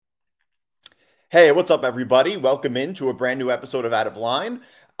Hey, what's up, everybody? Welcome into a brand new episode of Out of Line.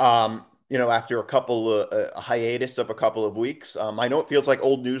 After a couple of a hiatus of a couple of weeks, I know it feels like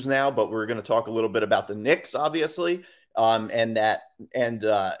old news now, but we're going to talk a little bit about the Knicks, obviously, and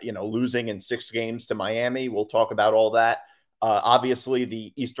losing in 6 games to Miami. We'll talk about all that. Obviously,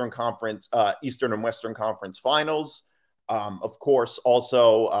 the Eastern and Western Conference Finals. Of course,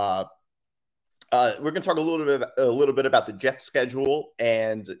 also. We're going to talk a little bit about the Jets schedule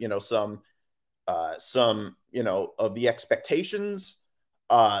and some of the expectations,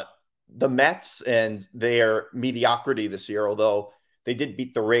 the Mets and their mediocrity this year, although they did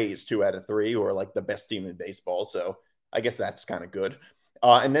beat the Rays 2 out of 3, who are like the best team in baseball. So I guess that's kind of good.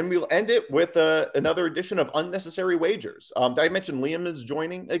 And then we'll end it with another edition of Unnecessary Wagers. Did I mention Liam is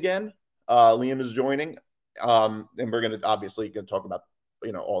joining again? Liam is joining. And we're going to obviously talk about,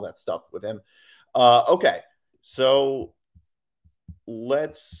 all that stuff with him. Okay. So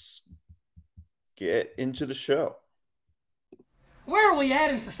let's get into the show. Where are we at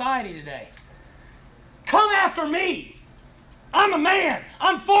in society today? Come after me! I'm a man!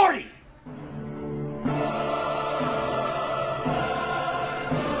 I'm 40!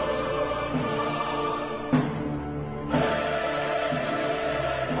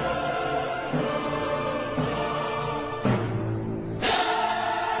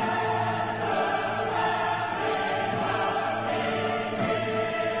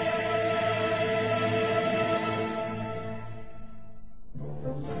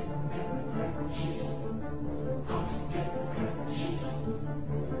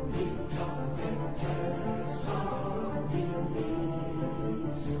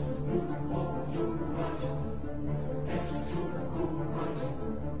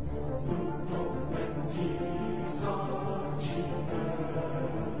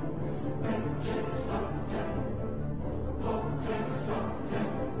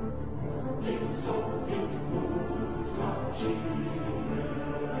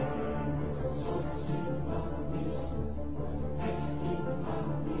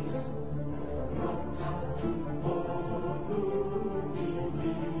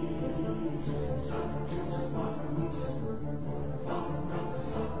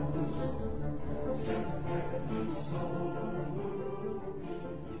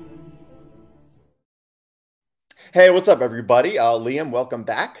 Hey, what's up, everybody? Liam, welcome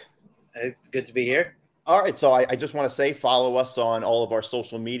back. Good to be here. All right, so I just want to say follow us on all of our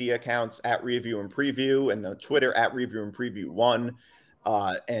social media accounts at Review and Preview, and Twitter at Review and Preview 1,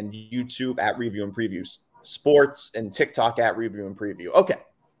 and YouTube at Review and Preview Sports, and TikTok at Review and Preview. Okay,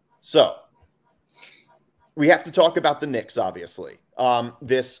 so we have to talk about the Knicks, obviously. I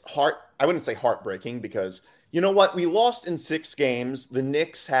wouldn't say heartbreaking, because you know what? We lost in 6 games. The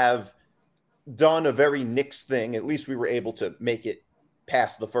Knicks have done a very Knicks thing. At least we were able to make it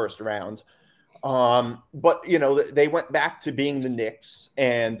past the first round. But they went back to being the Knicks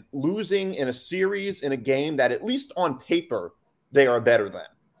and losing in a series in a game that, at least on paper, they are better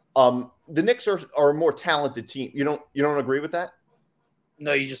than. The Knicks are a more talented team. You don't agree with that?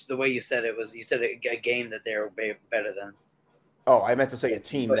 No, the way you said it was, you said a game that they're better than. Oh, I meant to say a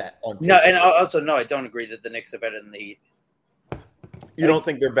team that on paper. No, and also no, I don't agree that the Knicks are better than the Heat. You don't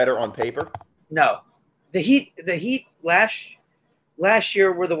think they're better on paper? No, the Heat last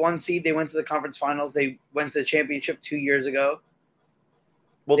year were the 1 seed. They went to the conference finals. They went to the championship 2 years ago.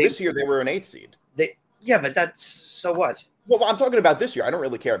 Well, this year they were an 8 seed. But that's so what? Well, I'm talking about this year. I don't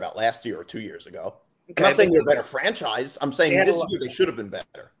really care about last year or 2 years ago. Okay, I'm not saying they're a better franchise. I'm saying this year they should have been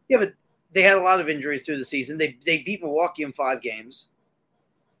better. Yeah, but they had a lot of injuries through the season. They beat Milwaukee in 5 games.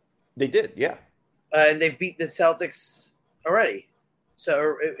 They did, yeah. And they've beat the Celtics already.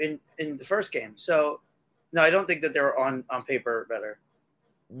 So in the first game. So no, I don't think that they're on paper better.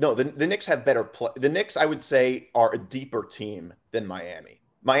 No, the Knicks have better play. The Knicks, I would say, are a deeper team than Miami.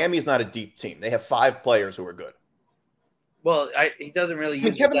 Miami is not a deep team. They have 5 players who are good. Well, he doesn't really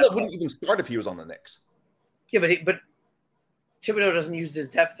use. Kevin Love wouldn't even start if he was on the Knicks. Yeah, but Thibodeau doesn't use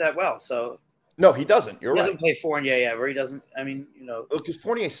his depth that well. So no, he doesn't. You're right. He doesn't play Fournier ever. He doesn't. I mean, because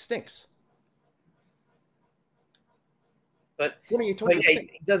Fournier stinks. But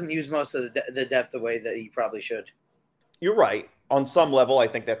he doesn't use most of the depth the way that he probably should. You're right. On some level, I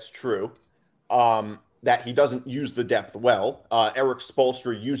think that's true. That he doesn't use the depth well. Eric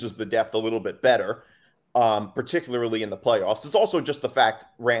Spoelstra uses the depth a little bit better, particularly in the playoffs. It's also just the fact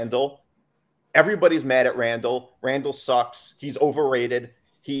Randall. Everybody's mad at Randall. Randall sucks. He's overrated.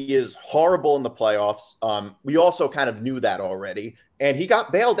 He is horrible in the playoffs. We also kind of knew that already. And he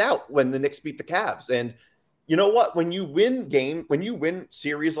got bailed out when the Knicks beat the Cavs. And you know what? When you win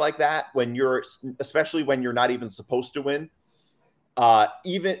series like that, especially when you're not even supposed to win,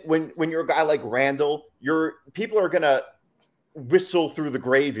 Even when you're a guy like Randall, people are gonna whistle through the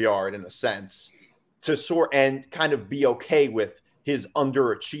graveyard in a sense to sort and kind of be okay with his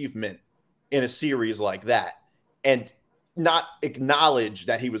underachievement in a series like that and not acknowledge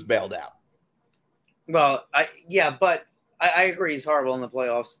that he was bailed out. Well, but I agree he's horrible in the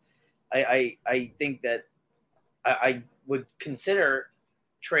playoffs. I think that I would consider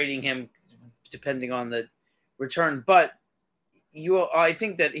trading him depending on the return, but I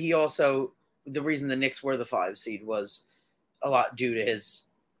think that he also, the reason the Knicks were the 5 seed was a lot due to his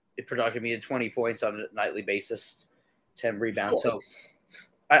production. He had 20 points on a nightly basis, 10 rebounds. Sure. So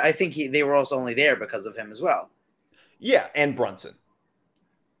I think they were also only there because of him as well. Yeah, and Brunson.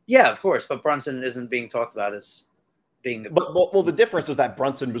 Yeah, of course, but Brunson isn't being talked about as being. Well, the difference is that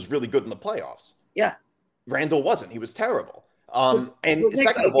Brunson was really good in the playoffs. Yeah, Randall wasn't. He was terrible. And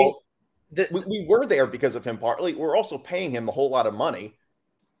second of all, we were there because of him partly. We're also paying him a whole lot of money.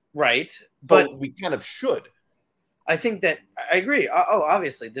 Right. But we kind of should. I think that I agree.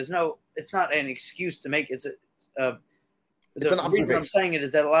 Obviously, it's not an excuse to make it's an observation. Reason I'm saying it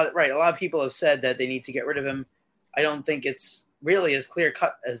is that a lot of people have said that they need to get rid of him. I don't think it's really as clear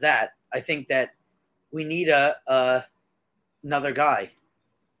cut as that. I think that we need another guy.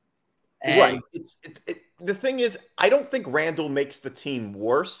 And right. The thing is, I don't think Randall makes the team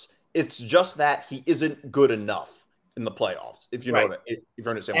worse. It's just that he isn't good enough in the playoffs. If you know if you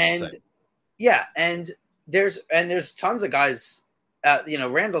understand what I'm saying. Yeah, and there's tons of guys.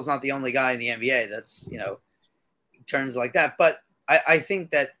 Randall's not the only guy in the NBA that's turns like that. But I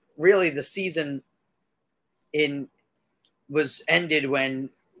think that really the season was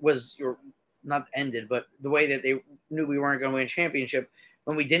not ended, but the way that they knew we weren't going to win a championship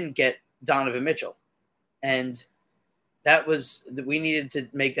when we didn't get Donovan Mitchell, and we needed to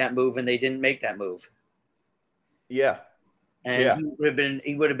make that move, and they didn't make that move. Yeah, and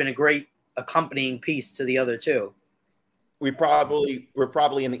he would have been a great accompanying piece to the other two. We're probably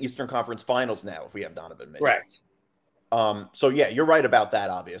in the Eastern Conference Finals now if we have Donovan Mitchell. Correct. So yeah, you're right about that.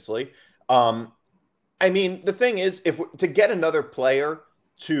 Obviously, I mean the thing is, to get another player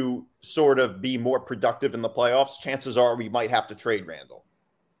to sort of be more productive in the playoffs, chances are we might have to trade Randall.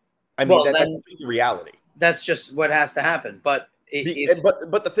 I mean, that's the reality. That's just what has to happen. But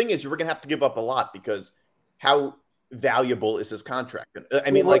but the thing is, you're going to have to give up a lot because how valuable is his contract? I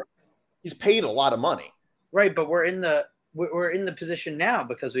mean, he's paid a lot of money. Right, but we're in the position now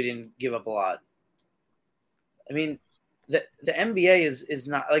because we didn't give up a lot. I mean, the NBA is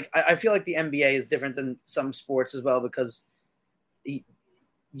not like I feel like the NBA is different than some sports as well because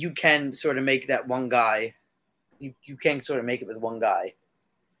you can sort of make that one guy. You can sort of make it with one guy.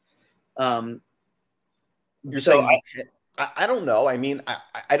 You're saying I don't know. I mean,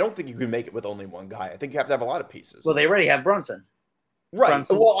 I don't think you can make it with only one guy. I think you have to have a lot of pieces. Well, they already have Brunson. Right.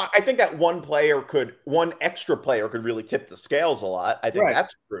 Brunson. Well, I think that one extra player could really tip the scales a lot. I think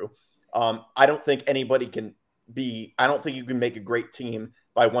that's true. I don't think anybody can I don't think you can make a great team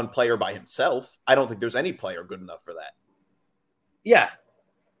by one player by himself. I don't think there's any player good enough for that. Yeah.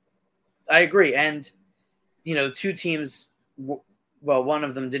 I agree. And, two teams, well, one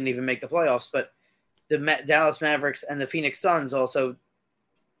of them didn't even make the playoffs, but the Dallas Mavericks and the Phoenix Suns also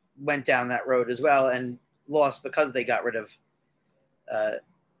went down that road as well and lost because they got rid of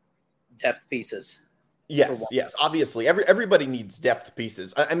depth pieces. Yes. Obviously, everybody needs depth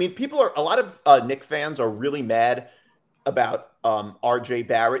pieces. I mean, a lot of Knicks fans are really mad about R.J.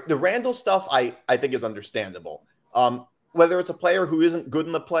 Barrett. The Randall stuff, I think, is understandable. Whether it's a player who isn't good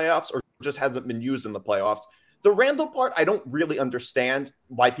in the playoffs or just hasn't been used in the playoffs. The Randall part, I don't really understand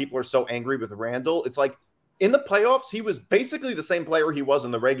why people are so angry with Randall. It's like in the playoffs, he was basically the same player he was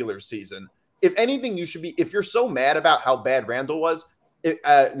in the regular season. If anything, if you're so mad about how bad Randall was,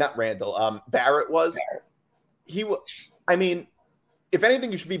 Barrett was. I mean, if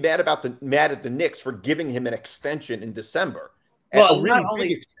anything, you should be mad at the Knicks for giving him an extension in December. Well, a really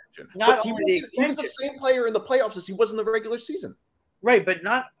big extension. He was the same player in the playoffs as he was in the regular season. Right, but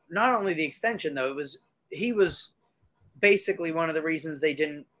not only the extension though. He was basically one of the reasons they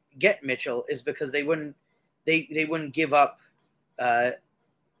didn't get Mitchell is because they wouldn't give up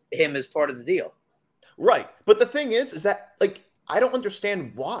him as part of the deal. Right, but the thing is that I don't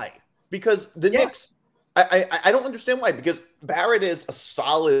understand why. Because the Knicks, I don't understand why. Because Barrett is a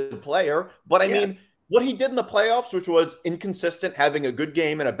solid player, but I mean, what he did in the playoffs, which was inconsistent, having a good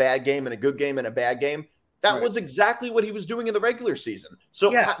game and a bad game and a good game and a bad game, that was exactly what he was doing in the regular season.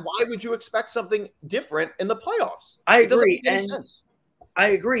 So why would you expect something different in the playoffs? I agree. It doesn't make any sense. I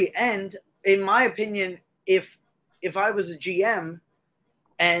agree. And in my opinion, if I was a GM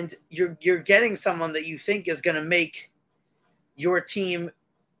and you're getting someone that you think is going to make your team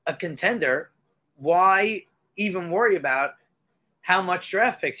a contender, why even worry about how much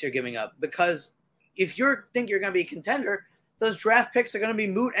draft picks you're giving up? Because if you think you're going to be a contender, those draft picks are going to be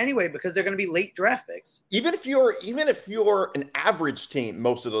moot anyway because they're going to be late draft picks. Even if you're an average team,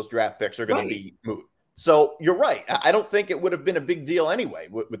 most of those draft picks are going to be moot. So you're right. I don't think it would have been a big deal anyway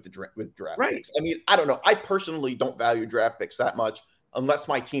with draft picks. I mean, I don't know. I personally don't value draft picks that much unless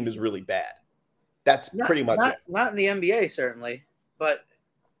my team is really bad. That's pretty much it. Not in the NBA, certainly, but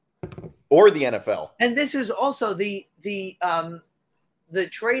or the NFL. And this is also the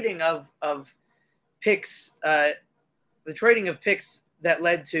trading of picks. The trading of picks that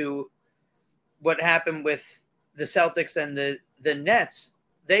led to what happened with the Celtics and the Nets.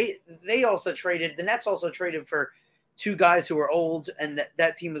 They also traded. The Nets also traded for two guys who were old, and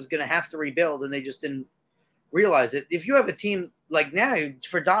that team was going to have to rebuild, and they just didn't realize it. If you have a team like now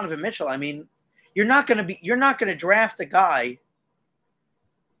for Donovan Mitchell, I mean, you're not going to draft a guy.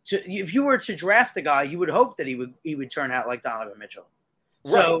 If you were to draft a guy, you would hope that he would turn out like Donovan Mitchell.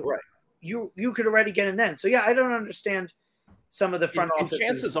 So right. You could already get him then. So yeah, I don't understand some of the front office.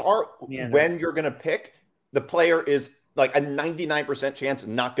 Chances are, when you're going to pick, the player is like a 99% chance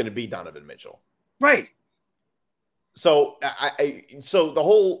not going to be Donovan Mitchell. Right. So so the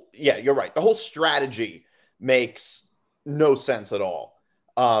whole, you're right. The whole strategy makes no sense at all.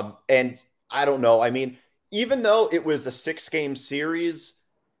 And I don't know. I mean, even though it was a 6-game series,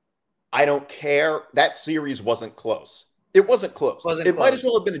 I don't care. That series wasn't close. It wasn't close. It might as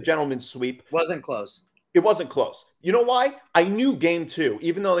well have been a gentleman's sweep. Wasn't close. It wasn't close. You know why? I knew game 2,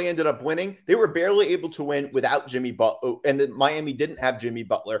 even though they ended up winning, they were barely able to win without Jimmy Butler. And then Miami didn't have Jimmy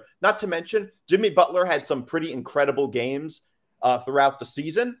Butler. Not to mention, Jimmy Butler had some pretty incredible games throughout the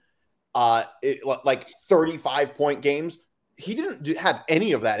season, like 35-point games. He didn't have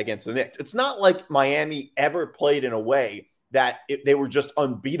any of that against the Knicks. It's not like Miami ever played in a way that they were just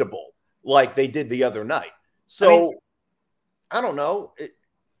unbeatable like they did the other night. So, I don't know.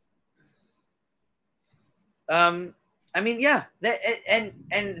 I mean, yeah, and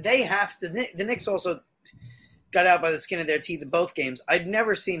they have to. The Knicks also got out by the skin of their teeth in both games. I've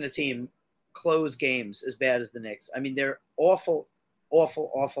never seen a team close games as bad as the Knicks. I mean, they're awful,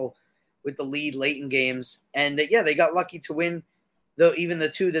 awful, awful with the lead late in games, and they got lucky to win. Though even the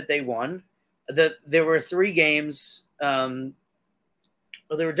 2 that they won, there were 3 games. Well,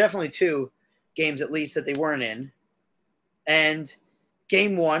 there were definitely 2 games at least that they weren't in, and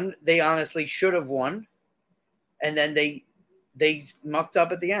game 1 they honestly should have won. And then they mucked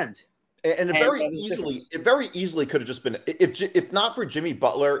up at the end. And it very easily could have just been, if not for Jimmy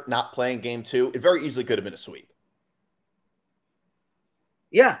Butler not playing game 2, it very easily could have been a sweep.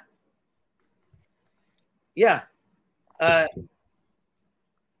 Yeah. Yeah.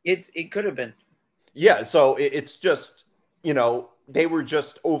 It could have been.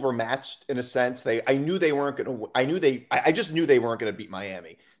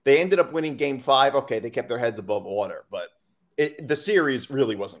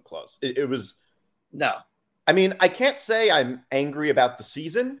 no. I mean, I can't say I'm angry about the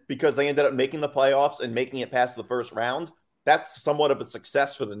season because they ended up making the playoffs and making it past the first round. That's somewhat of a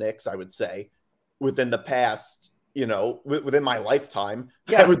success for the Knicks, I would say, within the past, within my lifetime,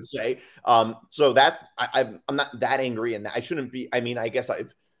 I would say. So that I'm not that angry, and I shouldn't be. I mean, I guess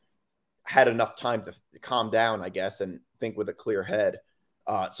I've had enough time to calm down, I guess, and think with a clear head.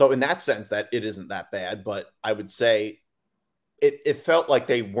 So in that sense, that it isn't that bad, but I would say it felt like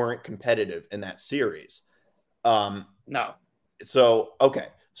they weren't competitive in that series. No. So, okay.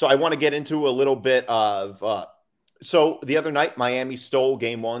 So I want to get into a little bit of, so the other night, Miami stole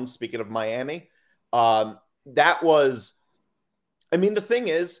game 1. Speaking of Miami, that was, I mean, the thing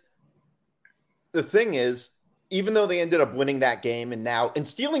is, even though they ended up winning that game and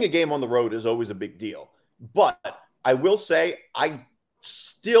stealing a game on the road is always a big deal, but I will say, I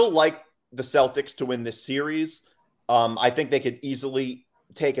still like the Celtics to win this series. I think they could easily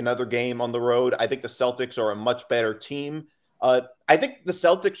take another game on the road. I think the Celtics are a much better team. I think the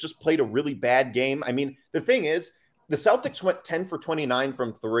Celtics just played a really bad game. I mean, the thing is, the Celtics went 10 for 29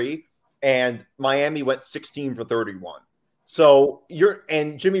 from 3, and Miami went 16 for 31. So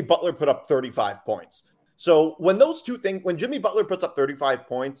and Jimmy Butler put up 35 points. So when Jimmy Butler puts up 35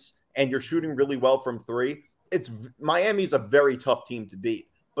 points and you're shooting really well from 3, Miami's a very tough team to beat,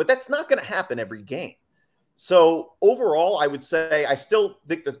 but that's not going to happen every game. So overall, I would say I still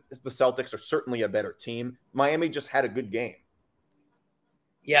think the Celtics are certainly a better team. Miami just had a good game.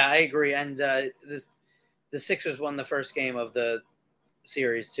 Yeah, I agree. And the Sixers won the first game of the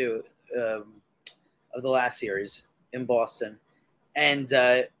series too, of the last series in Boston. And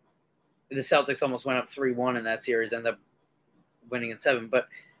the Celtics almost went up 3-1 in that series, ended up winning in 7. But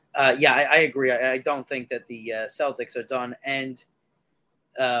yeah, I agree. I don't think that the Celtics are done. And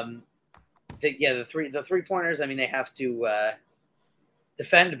the 3-pointers. I mean, they have to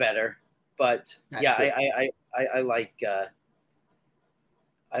defend better. But yeah, I like the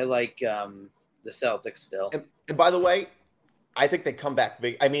Celtics still. And by the way, I think they come back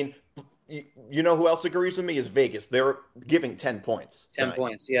big. I mean, you know who else agrees with me is Vegas. They're giving 10 points. 10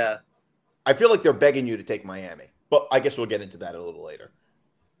 points, yeah. I feel like they're begging you to take Miami, but I guess we'll get into that a little later.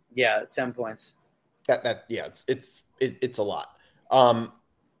 Yeah, 10 points. It's a lot.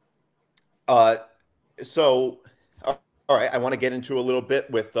 So all right, I want to get into a little bit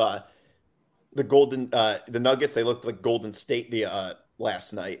with the Nuggets. They looked like Golden State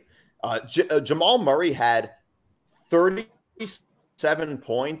last night. Jamal Murray had 37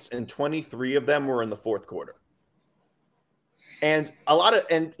 points, and 23 of them were in the fourth quarter. And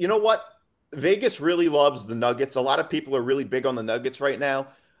you know what? Vegas really loves the Nuggets. A lot of people are really big on the Nuggets right now.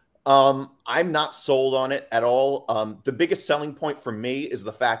 I'm not sold on it at all. The biggest selling point for me is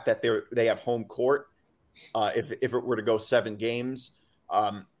the fact that they have home court. If it were to go 7 games,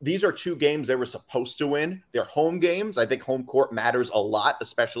 these are 2 games they were supposed to win. They're home games. I think home court matters a lot,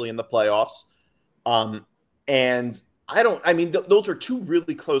 especially in the playoffs. And those are 2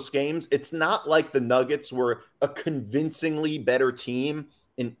 really close games. It's not like the Nuggets were a convincingly better team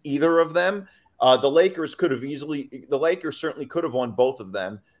in either of them. The Lakers certainly could have won both of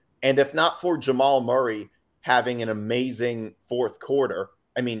them. And if not for Jamal Murray having an amazing fourth quarter,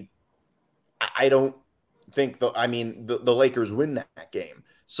 I mean, I don't think the Lakers win that game.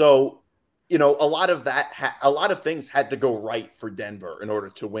 So, you know, a lot of things had to go right for Denver in order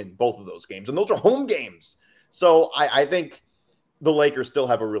to win both of those games. And those are home games. So I think the Lakers still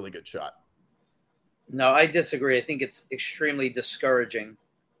have a really good shot. No, I disagree. I think it's extremely discouraging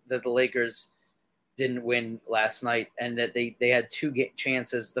that the Lakers didn't win last night and that they had 2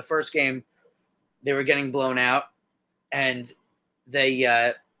 chances. The first game, they were getting blown out, and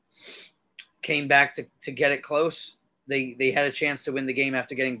they came back to get it close. They had a chance to win the game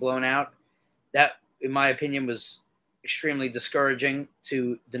after getting blown out. That, in my opinion, was extremely discouraging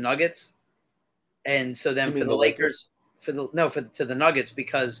to the Nuggets. And so then for the Lakers, to the Nuggets,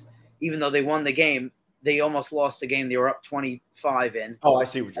 because even though they won the game, they almost lost the game. They were up 25 in. Oh, I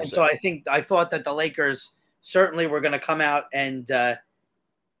see what you're saying. So I thought that the Lakers certainly were going to come out and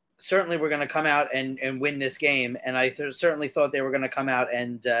win this game. And I certainly thought they were going to come out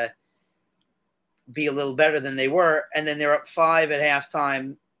and be a little better than they were. And then they're up 5 at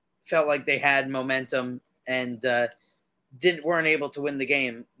halftime. Felt like they had momentum and weren't able to win the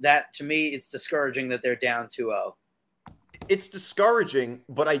game. That, to me, it's discouraging that they're down 2-0. It's discouraging,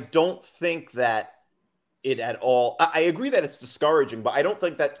 but I don't think that it at all. I agree that it's discouraging, but I don't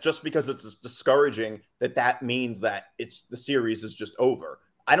think that just because it's discouraging that means that the series is just over.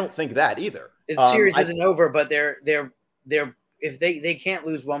 I don't think that either. The series isn't over, but they're if they can't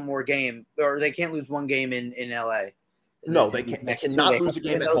lose one more game, or they can't lose one game in LA. No, they can't. They cannot lose a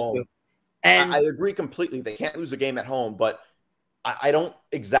game at home. And I agree completely. They can't lose a game at home, but I don't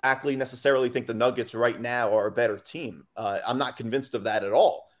exactly necessarily think the Nuggets right now are a better team. I'm not convinced of that at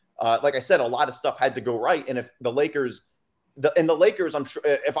all. Like I said, a lot of stuff had to go right. And if the Lakers, I'm sure,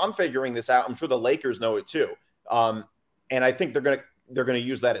 if I'm figuring this out, I'm sure the Lakers know it too. And I think they're going to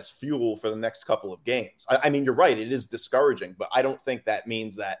use that as fuel for the next couple of games. I mean, you're right. It is discouraging, but I don't think that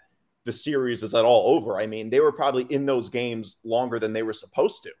means that the series is at all over. I mean, they were probably in those games longer than they were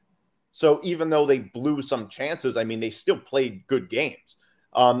supposed to. So even though they blew some chances, I mean, they still played good games.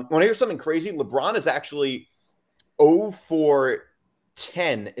 When I hear something crazy, LeBron is actually 0 for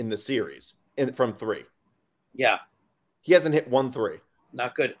 10 in the series from 3. Yeah. He hasn't hit 1 3.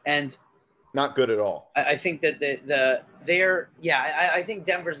 Not good. And not good at all. I think that I think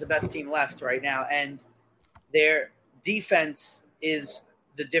Denver's the best team left right now. And their defense is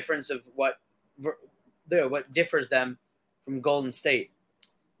the difference of what differs them from Golden State.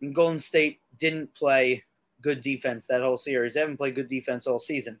 And Golden State didn't play good defense that whole series. They haven't played good defense all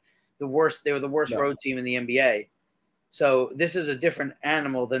season. They were the worst road team in the NBA. So this is a different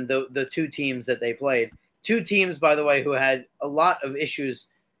animal than the 2 teams that they played. 2 teams, by the way, who had a lot of issues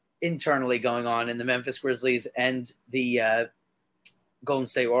internally going on in the Memphis Grizzlies and the Golden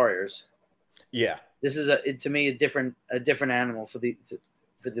State Warriors. Yeah. This is to me a different animal for the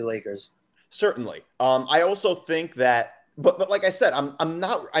Lakers. Certainly. I also think that But like I said, I'm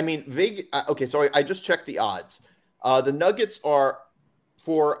not. I mean, Vegas. Okay, so I just checked the odds. The Nuggets are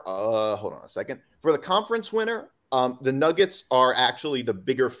for. Hold on a second. For the conference winner, the Nuggets are actually the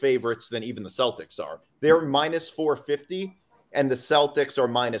bigger favorites than even the Celtics are. They're minus 450, and the Celtics are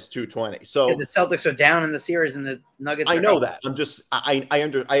minus 220. So the Celtics are down in the series, and the Nuggets. I know that. I'm just I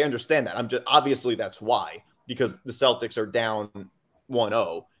understand that. I'm just obviously that's why, because the Celtics are down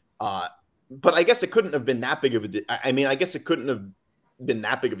 1-0. But I guess it couldn't have been that big of a deal. I mean, I guess it couldn't have been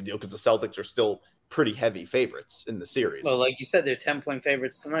that big of a deal because the Celtics are still pretty heavy favorites in the series. Well, like you said, they're 10-point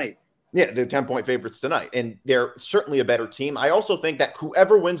favorites tonight. Yeah, they're 10-point favorites tonight, and they're certainly a better team. I also think that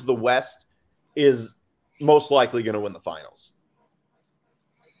whoever wins the West is most likely going to win the finals.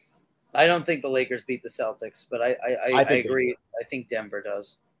 I don't think the Lakers beat the Celtics, but I agree. I think Denver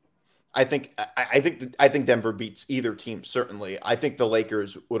does. I think Denver beats either team. Certainly, I think the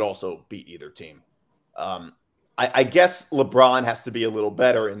Lakers would also beat either team. I guess LeBron has to be a little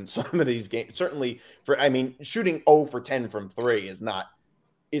better in some of these games. Certainly, shooting 0 for 10 from 3 is not.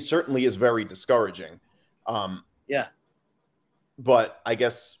 It certainly is very discouraging. Yeah, but I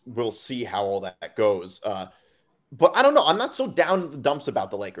guess we'll see how all that goes. But I don't know. I'm not so down in the dumps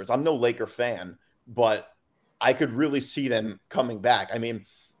about the Lakers. I'm no Laker fan, but I could really see them coming back. I mean,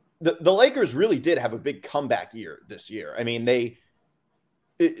 the Lakers really did have a big comeback year this year. I mean, they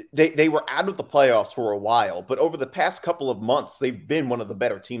were out of the playoffs for a while, but over the past couple of months, they've been one of the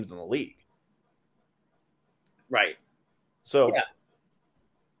better teams in the league. Right. So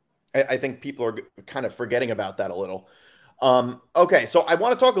I think people are kind of forgetting about that a little. Okay, so I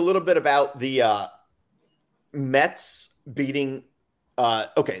want to talk a little bit about the Mets beating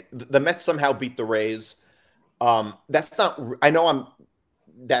the Mets somehow beat the Rays. That's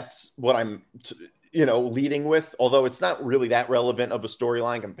what I'm leading with, although it's not really that relevant of a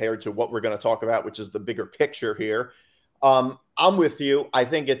storyline compared to what we're going to talk about, which is the bigger picture here. I'm with you. I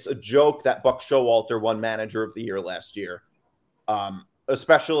think it's a joke that Buck Showalter won Manager of the Year last year.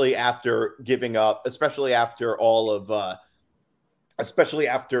 Especially after giving up, especially after the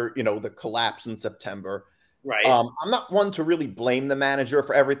collapse in September. Right. I'm not one to really blame the manager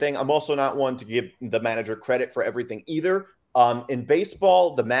for everything. I'm also not one to give the manager credit for everything either. In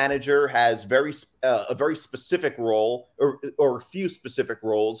baseball, the manager has a very specific role or a few specific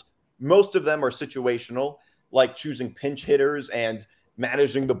roles. Most of them are situational, like choosing pinch hitters and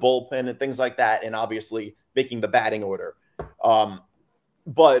managing the bullpen and things like that, and obviously making the batting order.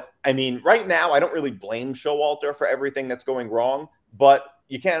 But I mean, right now, I don't really blame Showalter for everything that's going wrong. But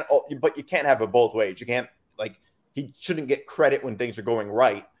you can't have it both ways. You can't he shouldn't get credit when things are going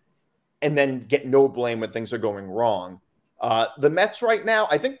right, and then get no blame when things are going wrong. The Mets right now,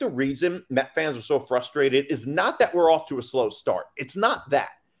 I think the reason Met fans are so frustrated is not that we're off to a slow start. It's not that.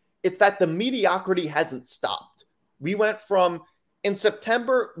 It's that the mediocrity hasn't stopped. We went from in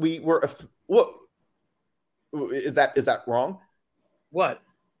September we were what is that wrong? What?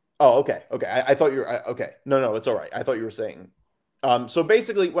 Oh, okay. I thought you were okay. No, it's all right. I thought you were saying. So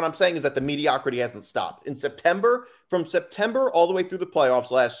basically, what I'm saying is that the mediocrity hasn't stopped. From September all the way through the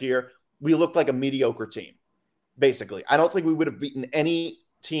playoffs last year, we looked like a mediocre team. Basically, I don't think we would have beaten any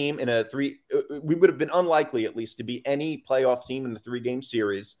team in we would have been unlikely, at least, to beat any playoff team in the 3-game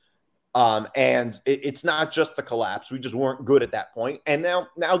series. And it's not just the collapse. We just weren't good at that point. And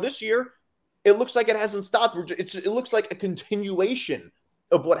now this year, it looks like it hasn't stopped. It looks like a continuation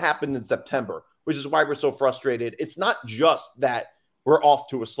of what happened in September, which is why we're so frustrated. It's not just that we're off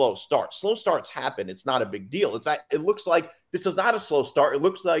to a slow start. Slow starts happen. It's not a big deal. It looks like this is not a slow start. It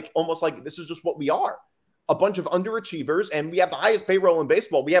looks like almost like this is just what we are. A bunch of underachievers, and we have the highest payroll in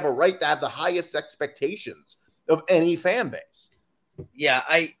baseball. We have a right to have the highest expectations of any fan base. Yeah,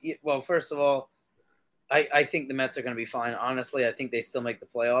 well, first of all, I think the Mets are going to be fine. Honestly, I think they still make the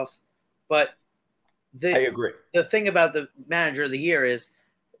playoffs. But I agree. The thing about the Manager of the Year is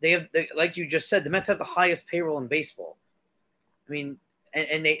like you just said, the Mets have the highest payroll in baseball. I mean,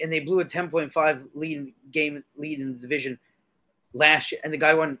 and they blew a 10.5 lead in the division last year, and the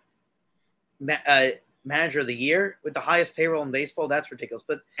guy won Manager of the Year with the highest payroll in baseball. That's ridiculous.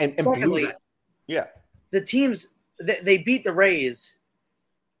 But secondly, the teams they beat the Rays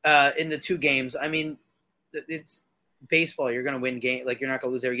in the 2 games. I mean, it's baseball. You're going to win game, like you're not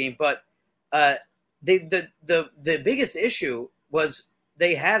going to lose every game. But the biggest issue was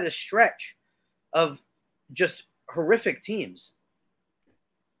they had a stretch of just horrific teams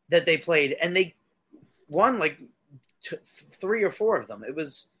that they played, and they won like 3 or 4 of them. It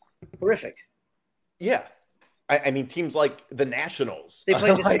was horrific. Yeah. I mean, teams like the Nationals. They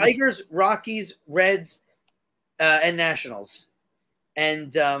played the Tigers, Rockies, Reds, and Nationals.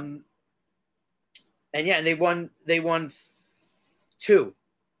 And they won 2.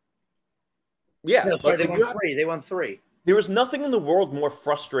 Yeah. No, sorry, they won 3. They won 3. There was nothing in the world more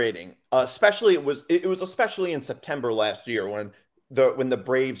frustrating, especially it was especially in September last year when the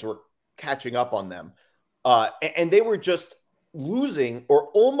Braves were catching up on them. And they were just losing or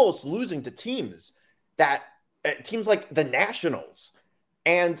almost losing to teams like the Nationals.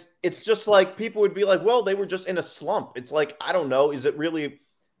 And it's just like people would be like, well, they were just in a slump. It's like, I don't know. Is it really?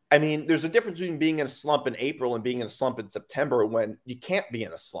 I mean, there's a difference between being in a slump in April and being in a slump in September when you can't be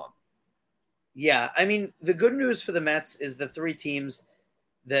in a slump. Yeah. I mean, the good news for the Mets is the 3 teams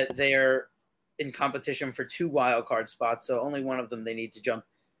that they're in competition for 2 wild card spots. So only one of them they need to jump.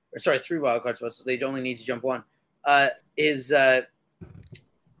 Or sorry, 3 wild card spots. So they'd only need to jump one. Is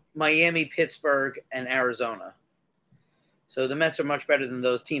Miami, Pittsburgh, and Arizona. So the Mets are much better than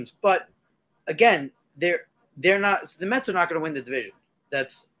those teams. But again, they're not. The Mets are not going to win the division.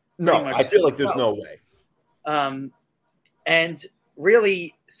 That's no. I feel like there's no way. And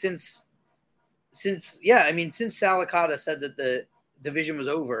really, since Salicata said that the division was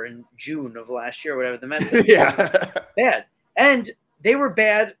over in June of last year, or whatever, the Mets bad, and they were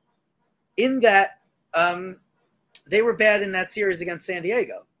bad in that. They were bad in that series against San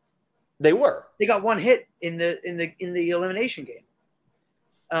Diego. They were. They got 1 hit in the elimination game.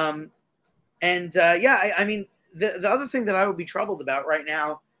 I mean, the other thing that I would be troubled about right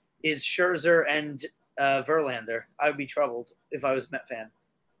now is Scherzer and Verlander. I would be troubled if I was a Met fan.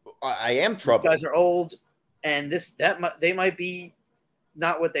 I am troubled. These guys are old, and they might be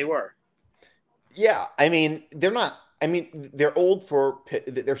not what they were. Yeah, I mean, they're not. I mean, they're old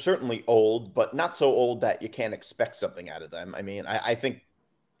they're certainly old, but not so old that you can't expect something out of them. I mean, I think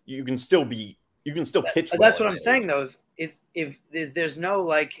you can still pitch. That's what I'm saying, though. If there's no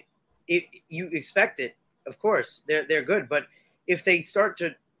like, if you expect it, of course they're good, but if they start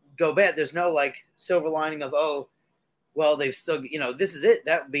to go bad, there's no like silver lining of well they've still this is it,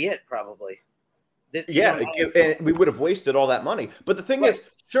 that would be it probably. And we would have wasted all that money. But the thing is,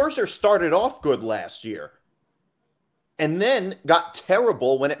 Scherzer started off good last year, and then got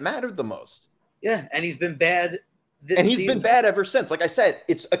terrible when it mattered the most. Yeah, and he's been bad. Been bad ever since. Like I said,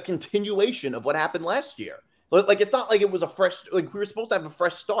 it's a continuation of what happened last year. Like it's not like it was we were supposed to have a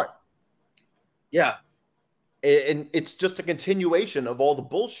fresh start. Yeah. And it's just a continuation of all the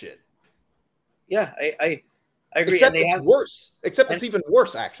bullshit. Yeah, I agree. Except it's worse. It's even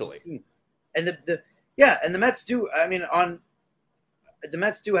worse, actually. And the Mets do. I mean, the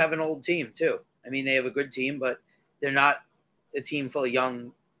Mets do have an old team too. I mean, they have a good team, but they're not a team full of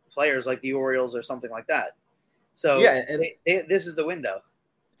young players like the Orioles or something like that. So yeah, this is the window.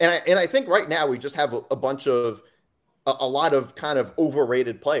 And I think right now we just have a bunch of a lot of kind of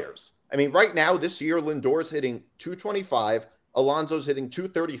overrated players. I mean, right now this year Lindor's hitting 225, Alonso's hitting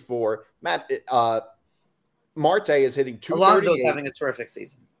 234, Marte is hitting 238. Alonso's having a terrific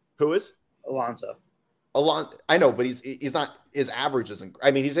season. Who is? Alonso. I know, but he's not. His average isn't.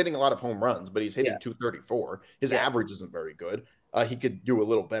 I mean, he's hitting a lot of home runs, but he's hitting 234. His average isn't very good. He could do a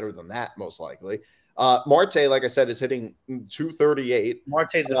little better than that, most likely. Marte, like I said, is hitting 238.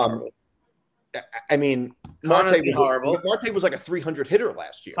 Marte's been horrible. I mean, Marte was like a 300 hitter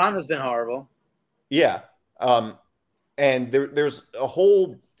last year. Connor's been horrible. Yeah. And there's a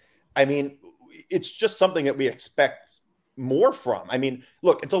whole. I mean, it's just something that we expect more from. I mean,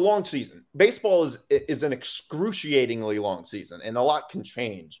 look, it's a long season. Baseball is an excruciatingly long season, and a lot can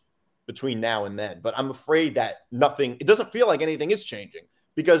change between now and then. But I'm afraid that it doesn't feel like anything is changing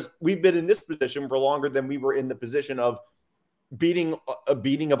because we've been in this position for longer than we were in the position of beating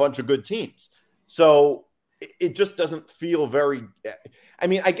a bunch of good teams. So it just doesn't feel very. I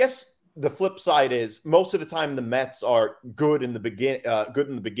mean, I guess the flip side is most of the time the Mets are good in the beginning,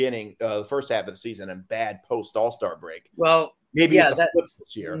 the first half of the season, and bad post All-Star break. Well, maybe it's a flip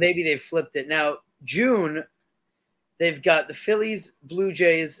this year. Maybe they flipped it. Now, June, they've got the Phillies, Blue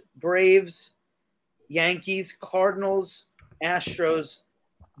Jays, Braves, Yankees, Cardinals, Astros,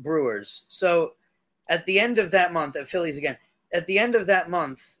 Brewers. So at the end of that month, Phillies again, at the end of that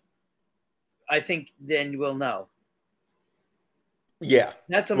month, I think then we'll know. Yeah,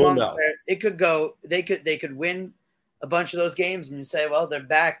 that's a month where it could go. They could win a bunch of those games, and you say, well, they're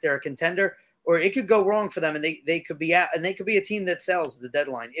back, they're a contender, or it could go wrong for them, and they could be out, and they could be a team that sells the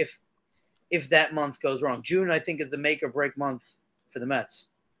deadline if that month goes wrong. June, I think, is the make or break month for the Mets.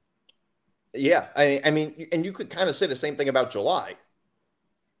 Yeah, I mean, and you could kind of say the same thing about July.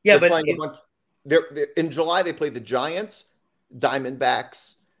 Yeah, they're in July they played the Giants,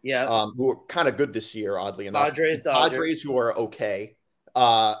 Diamondbacks. Yeah, who are kind of good this year, oddly enough. Dodgers who are okay.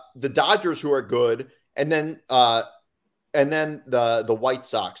 The Dodgers who are good, and then the White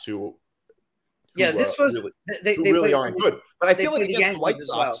Sox who really aren't good. But I feel like against the White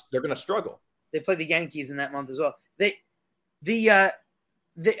Sox, they're going to struggle. They play the Yankees in that month as well. I think that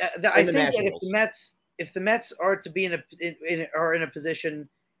if the Mets are to be in a position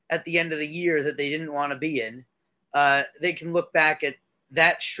at the end of the year that they didn't want to be in, they can look back at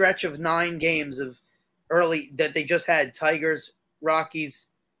that stretch of 9 games of early that they just had Tigers, Rockies,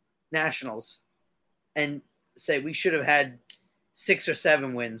 Nationals, and say we should have had 6 or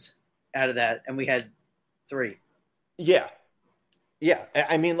 7 wins out of that, and we had 3. Yeah. Yeah.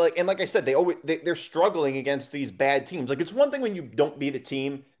 I mean, like I said, they're struggling against these bad teams. Like, it's one thing when you don't beat a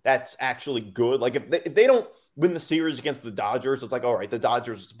team that's actually good. Like, if they don't win the series against the Dodgers, it's like, all right, the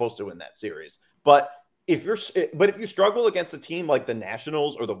Dodgers are supposed to win that series. But if you struggle against a team like the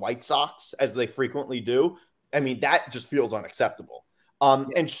Nationals or the White Sox, as they frequently do, I mean, that just feels unacceptable. And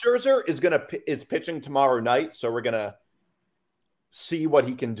Scherzer is pitching tomorrow night, so we're gonna see what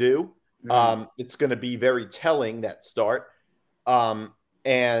he can do. It's gonna be very telling, that start.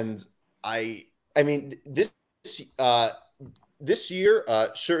 And I mean, this year,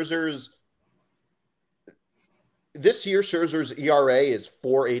 Scherzer's ERA is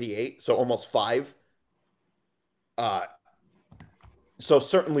 4.88, so almost 5. So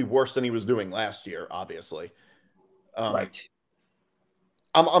certainly worse than he was doing last year, obviously. Right.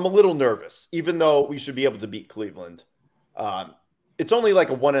 I'm a little nervous, even though we should be able to beat Cleveland. It's only like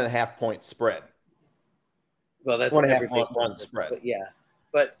a 1.5 point spread. Well, that's 1.5 run spread. But yeah,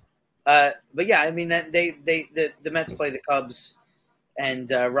 but yeah, I mean that the Mets play the Cubs and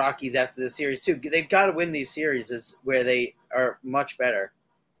Rockies after the series too. They've got to win these series where they are much better.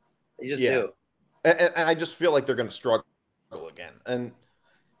 They just do. And I just feel like they're going to struggle again. And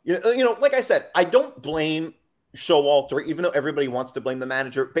you know, like I said, I don't blame Showalter, even though everybody wants to blame the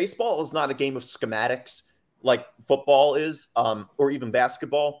manager. Baseball is not a game of schematics like football is, or even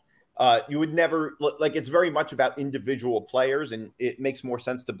basketball. You would never, like, it's very much about individual players, and it makes more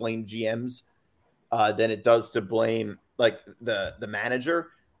sense to blame GMs than it does to blame like the manager.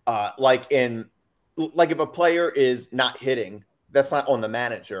 Like if a player is not hitting, that's not on the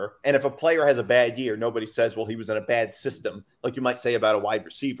manager. And if a player has a bad year, nobody says, well, he was in a bad system, like you might say about a wide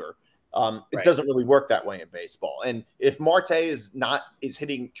receiver. It doesn't really work that way in baseball. And if Marte is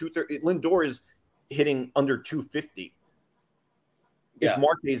hitting 230, Lindor is hitting under 250. If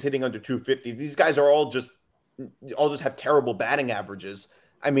Marte is hitting under 250, these guys are all just have terrible batting averages.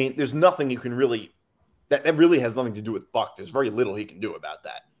 I mean, there's nothing you can really that really has nothing to do with Buck. There's very little he can do about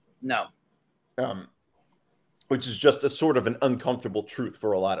that. No. Which is just a sort of an uncomfortable truth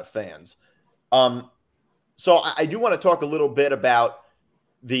for a lot of fans. So I do want to talk a little bit about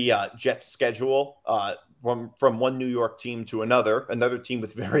the Jets schedule from one New York team to another team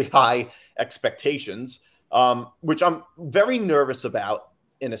with very high expectations, which I'm very nervous about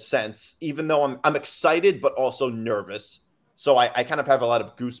in a sense, even though I'm excited, but also nervous. So I kind of have a lot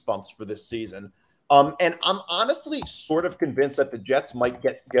of goosebumps for this season. And I'm honestly sort of convinced that the Jets might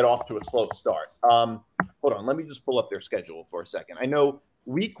get off to a slow start. Hold on, let me just pull up their schedule for a second. I know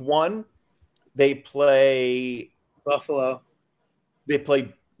week 1 they play Buffalo. They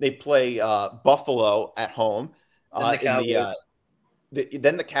play Buffalo at home. Then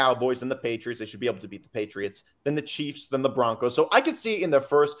the Cowboys, then the Patriots. They should be able to beat the Patriots. Then the Chiefs, then the Broncos. So I could see in their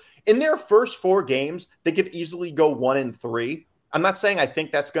first 4 games, they could easily go 1-3. I'm not saying I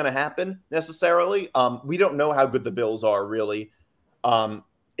think that's going to happen necessarily. We don't know how good the Bills are, really.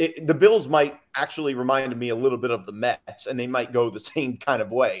 The Bills might actually remind me a little bit of the Mets, and they might go the same kind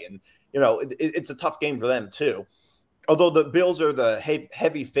of way. And, you know, it's a tough game for them, too. Although the Bills are the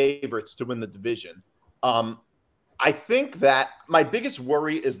heavy favorites to win the division. I think that my biggest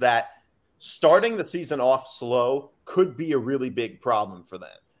worry is that starting the season off slow could be a really big problem for them.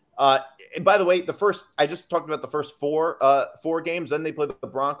 And by the way, I just talked about the first 4 games. Then they play the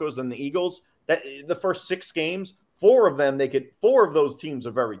Broncos and the Eagles. That the first 6 games, 4 of those teams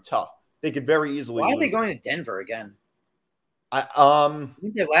are very tough. They could very easily. Why are they going to Denver again? I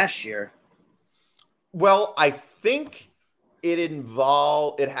think they're last year. Well, I think it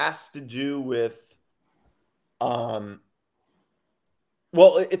has to do with. Well,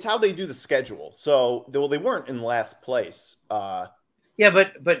 it's how they do the schedule. So, they weren't in last place. Yeah,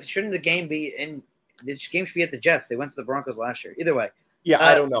 but shouldn't the game be in? The game should be at the Jets. They went to the Broncos last year. Either way. Yeah,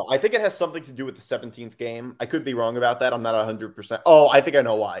 I don't know. I think it has something to do with the 17th game. I could be wrong about that. I'm not 100%. Oh, I think I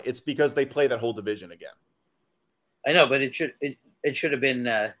know why. It's because they play that whole division again. I know, but it should have been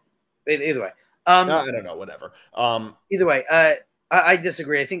either way. I don't know. Whatever. Either way, I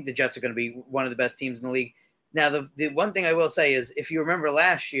disagree. I think the Jets are going to be one of the best teams in the league. Now, the one thing I will say is, if you remember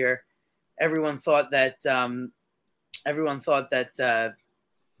last year, everyone thought that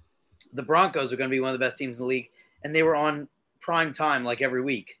the Broncos were going to be one of the best teams in the league, and they were on prime time like every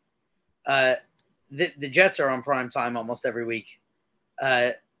week. The Jets are on prime time almost every week.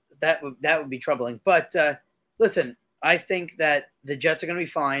 That would be troubling. But listen, I think that the Jets are going to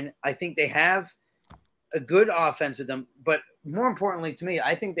be fine. I think they have a good offense with them, but more importantly to me,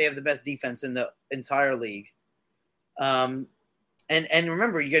 I think they have the best defense in the entire league. And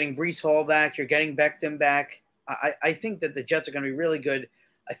remember, you're getting Breece Hall back, you're getting Beckham back. I think that the Jets are going to be really good.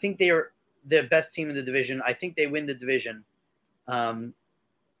 I think they are the best team in the division. I think they win the division. So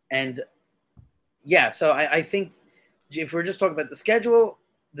I think if we're just talking about the schedule,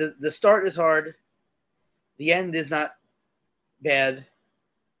 the start is hard. The end is not bad.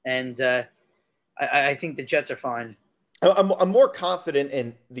 And I think the Jets are fine. I'm more confident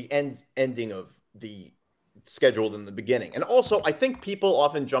in the ending of the schedule than the beginning. And also, I think people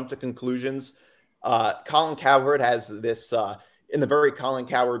often jump to conclusions. Colin Cowherd has this, in the very Colin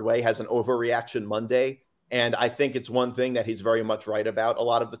Cowherd way, has an overreaction Monday. And I think it's one thing that he's very much right about a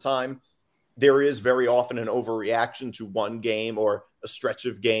lot of the time. There is very often an overreaction to one game or a stretch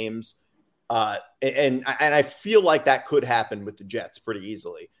of games. And I feel like that could happen with the Jets pretty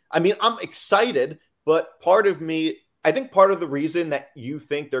easily. I mean, I'm excited, but part of me, I think part of the reason that you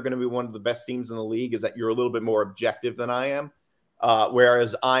think they're going to be one of the best teams in the league is that you're a little bit more objective than I am,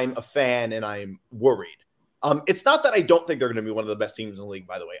 whereas I'm a fan and I'm worried. It's not that I don't think they're going to be one of the best teams in the league,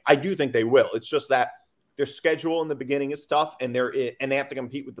 by the way. I do think they will. It's just that their schedule in the beginning is tough, and they have to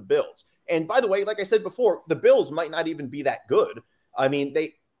compete with the Bills. And by the way, like I said before, the Bills might not even be that good. I mean,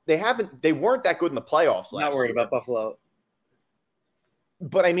 they weren't that good in the playoffs last year. Not worried about Buffalo.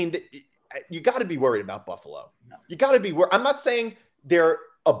 But I mean, you got to be worried about Buffalo. No. You got to be worried. I'm not saying they're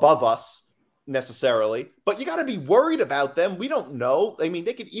above us necessarily, but you got to be worried about them. We don't know. I mean,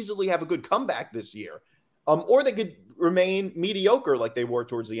 they could easily have a good comeback this year, or they could remain mediocre like they were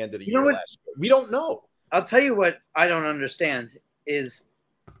towards the end of the year last year. We don't know. I'll tell you what I don't understand is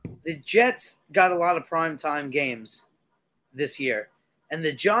the Jets got a lot of primetime games this year, and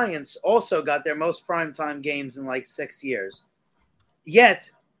the Giants also got their most primetime games in like 6 years. Yet,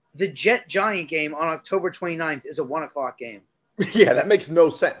 the Jet-Giant game on October 29th is a 1 o'clock game. Yeah, that makes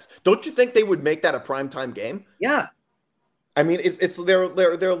no sense. Don't you think they would make that a primetime game? Yeah. I mean,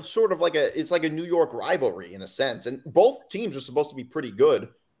 they're sort of like it's like a New York rivalry in a sense, and both teams are supposed to be pretty good.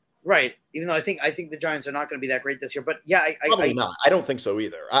 Right. Even though I think the Giants are not going to be that great this year, but yeah, probably not. I don't think so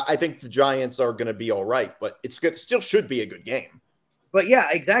either. I think the Giants are going to be all right, but it's good. Still should be a good game. But yeah,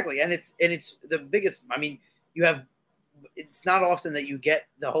 exactly, and it's the biggest. I mean, you have. It's not often that you get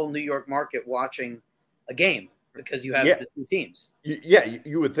the whole New York market watching a game because you have the two teams. Yeah,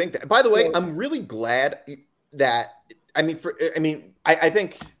 you would think that. By the way, I'm really glad that. I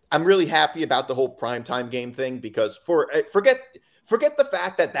think I'm really happy about the whole primetime game thing because forget the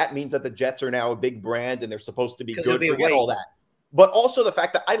fact that means that the Jets are now a big brand and they're supposed to be good. Forget all that. But also the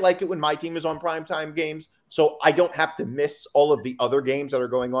fact that I like it when my team is on primetime games, so I don't have to miss all of the other games that are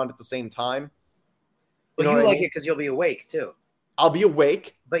going on at the same time. But you like it because you'll be awake too. I'll be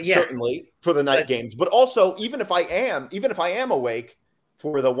awake, but yeah, certainly for the night games. But also, even if I am awake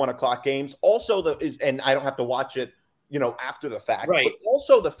for the 1 o'clock games, and I don't have to watch it, after the fact. Right. But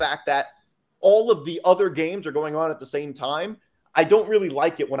also the fact that all of the other games are going on at the same time. I don't really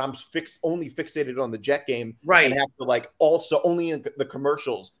like it when I'm only fixated on the Jet game, right? And have to also only in the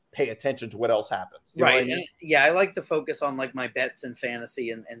commercials pay attention to what else happens, right? I mean? Yeah, I like to focus on like my bets and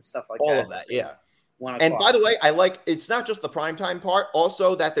fantasy and stuff like all that. All of that, yeah. And by the way, I like it's not just the primetime part,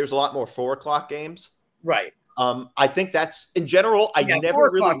 also that there's a lot more 4 o'clock games, right? I think that's in general. I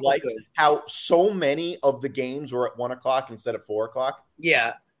never really liked how so many of the games were at 1 o'clock instead of 4 o'clock.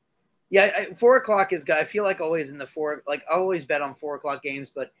 Yeah. Yeah, 4 o'clock is good. I feel like always in the I always bet on 4 o'clock games,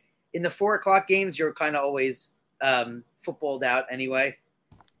 but in the 4 o'clock games, you're kind of always footballed out anyway.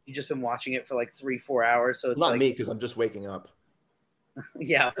 You've just been watching it for like 3-4 hours, so it's not me because I'm just waking up.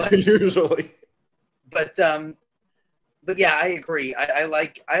 Yeah, usually. But yeah, I agree. I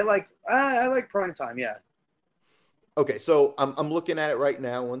like prime time. Yeah. Okay, so I'm looking at it right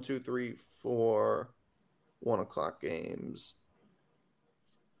now. 1, 2, 3, 4, 1 o'clock games.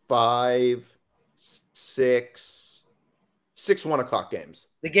 5, 6 1 o'clock games.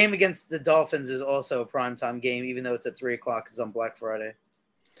 The game against the Dolphins is also a primetime game, even though it's at 3 o'clock. It's on Black Friday.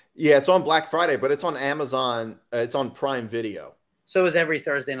 Yeah, it's on Black Friday, but it's on Amazon. It's on Prime Video. So is every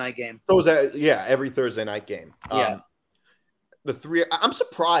Thursday night game. Every Thursday night game. Yeah. I'm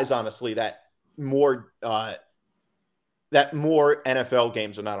surprised, honestly, that more NFL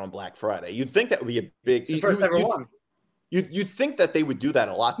games are not on Black Friday. You'd think that would be a big. It's the first ever one. You'd think that they would do that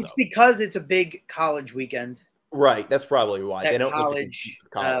a lot, though. It's because it's a big college weekend. Right. That's probably why. They don't college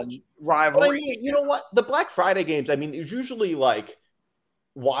But rivalry. I mean, you know what? The Black Friday games, I mean, there's usually like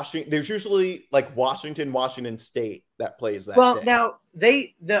Washington State that plays that. Well, day. now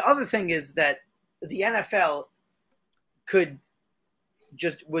the other thing is that the NFL would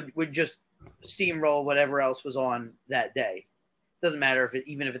just steamroll whatever else was on that day. Doesn't matter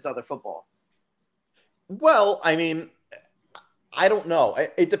even if it's other football. Well, I mean, I don't know.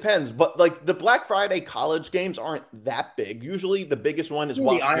 It depends, but like the Black Friday college games aren't that big. Usually, the biggest one is The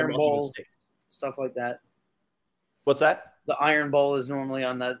Washington, Iron Washington Bowl, State. stuff like that. What's that? The Iron Bowl is normally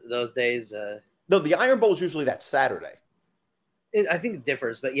on those days. No, the Iron Bowl is usually that Saturday. I think it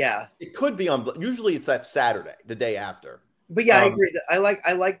differs, but yeah, it could be on. Usually, it's that Saturday, the day after. But yeah, I agree. I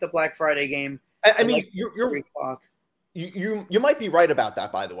like the Black Friday game. I mean, like you're you might be right about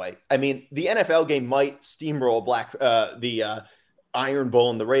that. By the way, I mean the NFL game might steamroll the Iron Bowl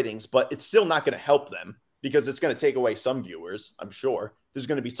in the ratings, but it's still not going to help them because it's going to take away some viewers. I'm sure there's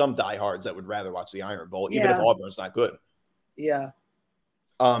going to be some diehards that would rather watch the Iron Bowl, even if Auburn's not good. Yeah.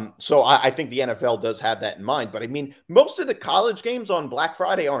 So I think the NFL does have that in mind, but I mean, most of the college games on Black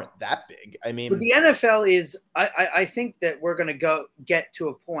Friday aren't that big. I mean, but the NFL is. I think that we're going to get to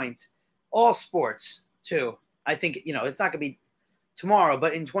a point. All sports too. I think it's not going to be tomorrow,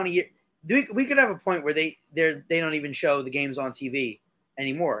 but in 20 years, we could have a point where they don't even show the games on TV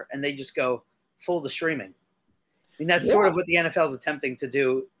anymore, and they just go full to streaming. I mean, that's sort of what the NFL is attempting to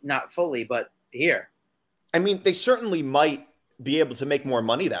do, not fully, but here. I mean, they certainly might be able to make more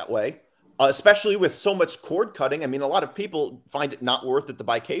money that way, especially with so much cord cutting. I mean, a lot of people find it not worth it to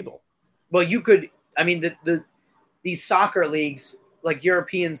buy cable. Well, you could. I mean, these soccer leagues, like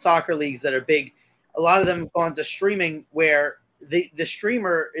European soccer leagues that are big, a lot of them have gone to streaming where the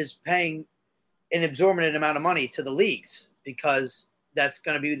streamer is paying an exorbitant amount of money to the leagues because that's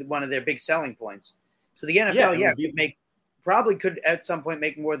going to be one of their big selling points. So the NFL, could at some point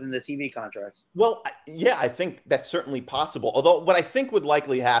make more than the TV contracts. Well, yeah, I think that's certainly possible. Although what I think would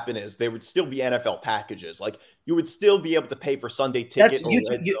likely happen is there would still be NFL packages. Like you would still be able to pay for Sunday Ticket.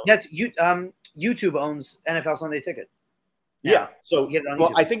 YouTube owns NFL Sunday Ticket. Yeah. So,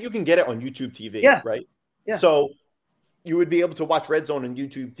 I think you can get it on YouTube TV, right? Yeah. So you would be able to watch Red Zone on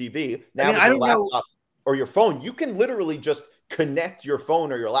YouTube TV. Now with your laptop or your phone, you can literally just connect your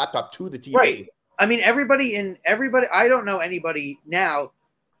phone or your laptop to the TV. Right. I mean, everybody, I don't know anybody now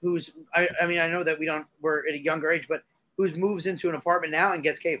who's, I know that we're at a younger age, but who moves into an apartment now and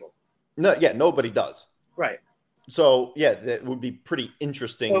gets cable. No, yeah, nobody does. Right. So, yeah, that would be pretty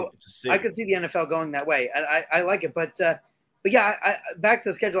interesting to see. I could see the NFL going that way. I like it, but yeah, back to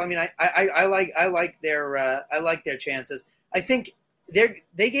the schedule. I mean, I like their chances. I think they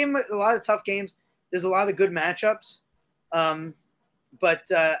gave them a lot of tough games. There's a lot of good matchups,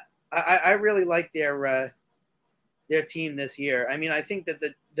 but I really like their team this year. I mean, I think that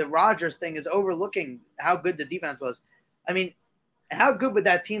the Rodgers thing is overlooking how good the defense was. I mean, how good would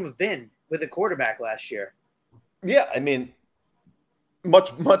that team have been with a quarterback last year? Yeah, I mean,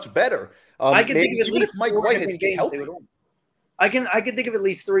 much better. I can think of at least Mike White had stayed healthy. I can think of at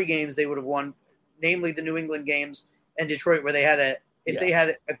least 3 games they would have won, namely the New England games and Detroit, where they had they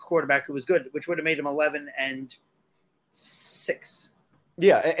had a quarterback who was good, which would have made them 11-6.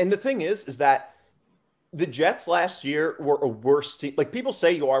 Yeah, and the thing is that the Jets last year were a worse team. Like people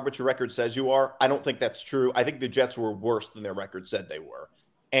say you are what your record says you are. I don't think that's true. I think the Jets were worse than their record said they were.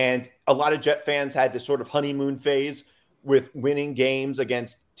 And a lot of Jet fans had this sort of honeymoon phase with winning games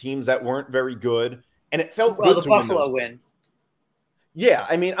against teams that weren't very good. And it felt good to win Buffalo win. Yeah,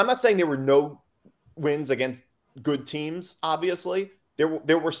 I mean, I'm not saying there were no wins against good teams, obviously.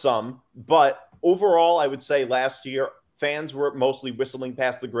 There were some. But overall, I would say last year, fans were mostly whistling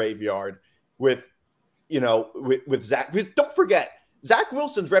past the graveyard with Zach. Don't forget, Zach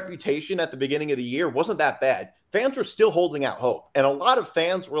Wilson's reputation at the beginning of the year wasn't that bad. Fans were still holding out hope. And a lot of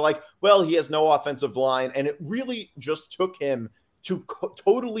fans were like, well, he has no offensive line. And it really just took him to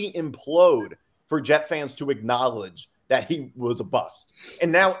totally implode for Jet fans to acknowledge that he was a bust.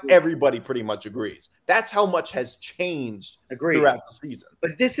 And now everybody pretty much agrees. That's how much has changed throughout the season.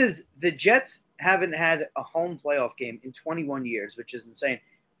 But the Jets haven't had a home playoff game in 21 years, which is insane.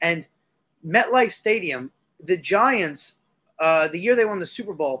 And MetLife Stadium, the Giants, the year they won the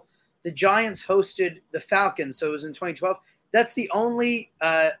Super Bowl, the Giants hosted the Falcons, so it was in 2012. That's the only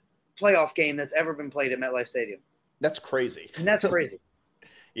playoff game that's ever been played at MetLife Stadium. That's crazy. And that's crazy.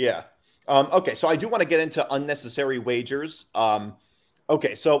 Yeah. Okay, so I do want to get into unnecessary wagers.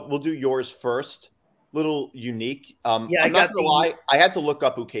 Okay, so we'll do yours first. Little unique. I'm not going to lie. I had to look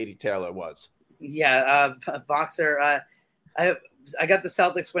up who Katie Taylor was. Yeah, boxer. I got the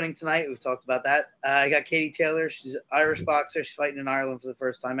Celtics winning tonight. We've talked about that. I got Katie Taylor. She's an Irish boxer. She's fighting in Ireland for the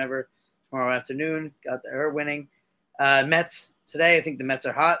first time ever tomorrow afternoon. Got her winning. Mets today. I think the Mets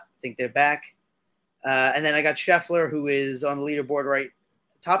are hot. I think they're back. And then I got Scheffler, who is on the leaderboard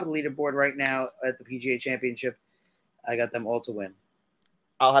top of the leaderboard right now at the PGA Championship. I got them all to win.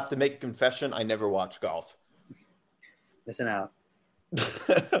 I'll have to make a confession. I never watch golf. Missing out.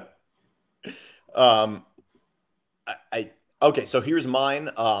 Okay, so here's mine.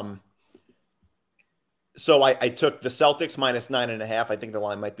 So I took the Celtics minus 9.5. I think the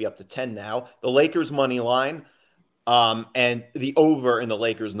line might be up to 10 now. The Lakers money line, and the over in the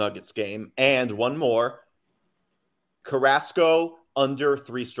Lakers Nuggets game, and one more. Carrasco under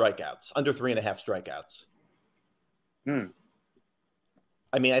 3 strikeouts, under 3.5 strikeouts.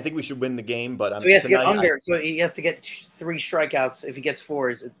 I mean, I think we should win the game, but so he has to get under. So he has to get 3 strikeouts. If he gets 4,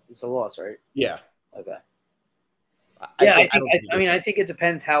 it's a loss, right? Yeah. Okay. I think it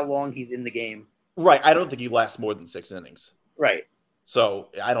depends how long he's in the game. Right. I don't think he lasts more than 6 innings. Right. So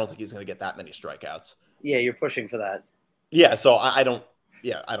I don't think he's going to get that many strikeouts. Yeah, you're pushing for that. Yeah. So I don't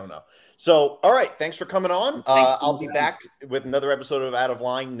know. So, all right. Thanks for coming on. I'll be back with another episode of Out of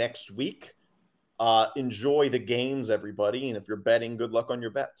Line next week. Enjoy the games, everybody. And if you're betting, good luck on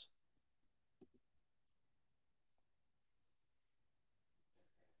your bets.